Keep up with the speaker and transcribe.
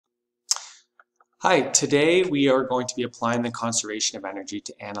Hi, today we are going to be applying the conservation of energy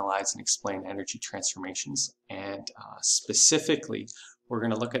to analyze and explain energy transformations. And specifically, we're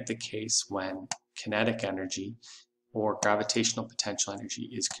going to look at the case when kinetic energy or gravitational potential energy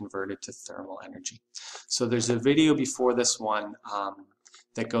is converted to thermal energy. So there's a video before this one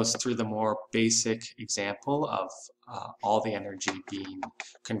that goes through the more basic example of all the energy being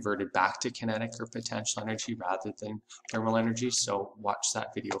converted back to kinetic or potential energy rather than thermal energy. So watch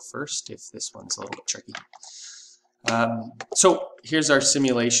that video first if this one's a little bit tricky. So here's our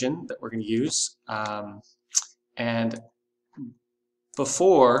simulation that we're going to use. And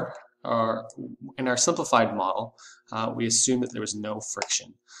before, in our simplified model, we assumed that there was no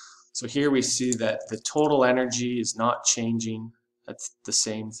friction. So here we see that the total energy is not changing. That's the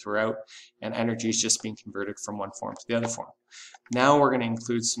same throughout, and energy is just being converted from one form to the other form. Now we're going to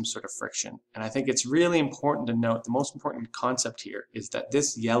include some sort of friction, and I think it's really important to note the most important concept here is that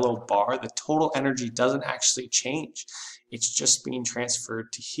this yellow bar, the total energy, doesn't actually change. It's just being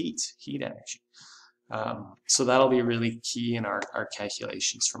transferred to heat energy. So that'll be really key in our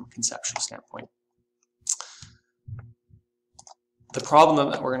calculations from a conceptual standpoint. The problem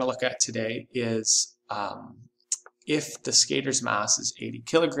that we're going to look at today is if the skater's mass is 80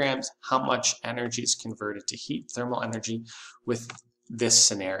 kilograms, how much energy is converted to heat, thermal energy, with this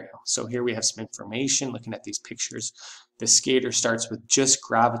scenario. So here we have some information looking at these pictures. The skater starts with just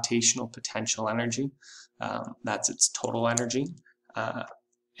gravitational potential energy. That's its total energy.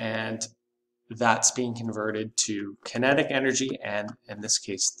 And that's being converted to kinetic energy and, in this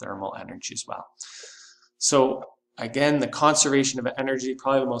case, thermal energy as well. So again, the conservation of energy,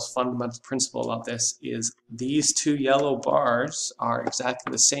 probably the most fundamental principle about this is these two yellow bars are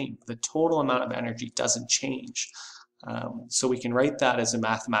exactly the same. The total amount of energy doesn't change. So we can write that as a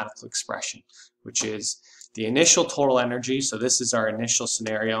mathematical expression, which is the initial total energy, so this is our initial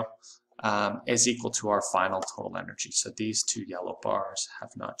scenario, is equal to our final total energy. So these two yellow bars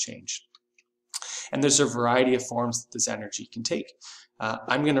have not changed. And there's a variety of forms that this energy can take.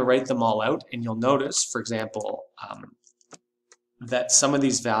 I'm going to write them all out, and you'll notice, for example, that some of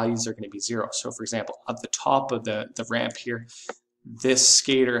these values are going to be zero. So for example, at the top of the ramp here, this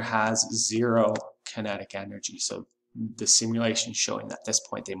skater has 0 kinetic energy. So the simulation is showing that at this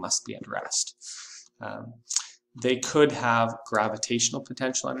point they must be at rest. They could have gravitational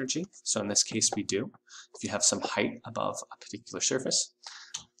potential energy. So in this case we do, if you have some height above a particular surface.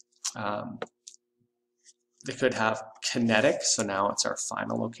 They could have kinetic, so now it's our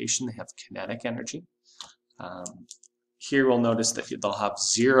final location. They have kinetic energy. Here we'll notice that they'll have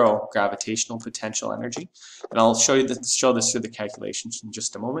 0 gravitational potential energy. And I'll show this through the calculations in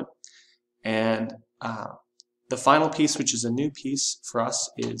just a moment. And the final piece, which is a new piece for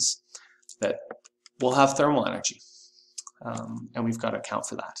us, is that we'll have thermal energy. And we've got to account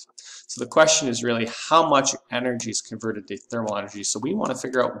for that. So the question is really how much energy is converted to thermal energy. So we want to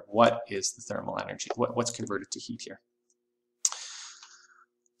figure out what is the thermal energy, what's converted to heat here.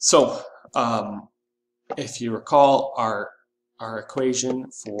 So if you recall, our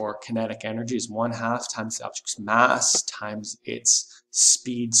equation for kinetic energy is 1/2 times the object's mass times its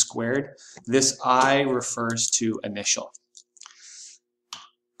speed squared. This I refers to initial.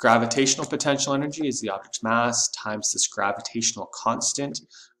 Gravitational potential energy is the object's mass times this gravitational constant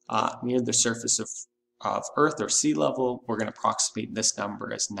near the surface of Earth or sea level. We're going to approximate this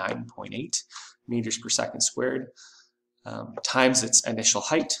number as 9.8 meters per second squared times its initial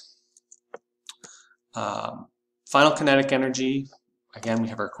height. Final kinetic energy, again we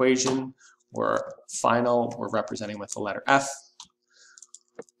have our equation, we're representing with the letter F.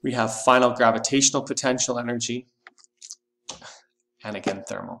 We have final gravitational potential energy, and again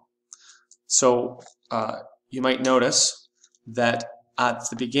thermal. So you might notice that at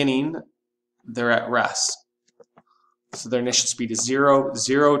the beginning they're at rest. So their initial speed is 0.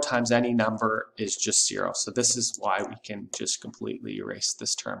 0 times any number is just 0. So this is why we can just completely erase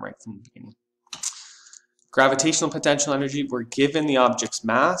this term right from the beginning. Gravitational potential energy, we're given the object's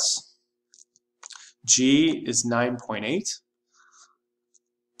mass. G is 9.8.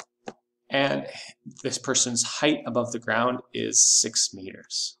 And this person's height above the ground is 6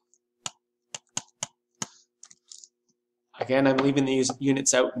 meters. Again, I'm leaving these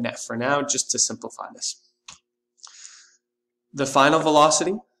units out for now just to simplify this. The final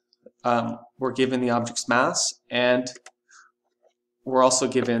velocity, we're given the object's mass, and we're also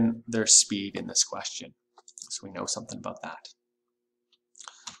given their speed in this question. So we know something about that.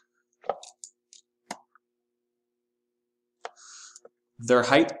 Their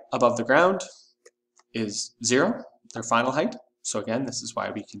height above the ground is 0, their final height. So again, this is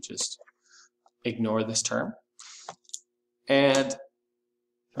why we can just ignore this term. And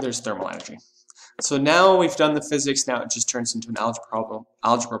there's thermal energy. So now we've done the physics, now it just turns into an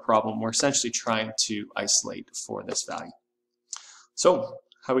algebra problem. We're essentially trying to isolate for this value. So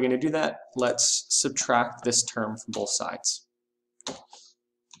how are we going to do that? Let's subtract this term from both sides.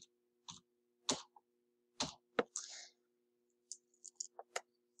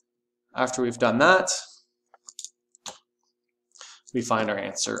 After we've done that, we find our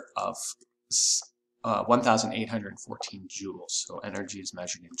answer of 1,814 joules. So energy is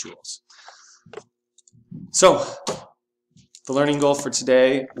measured in joules. So the learning goal for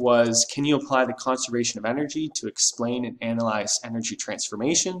today was, can you apply the conservation of energy to explain and analyze energy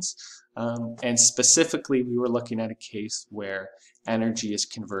transformations? And specifically, we were looking at a case where energy is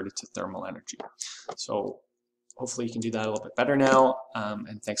converted to thermal energy. So hopefully you can do that a little bit better now,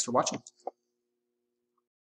 and thanks for watching.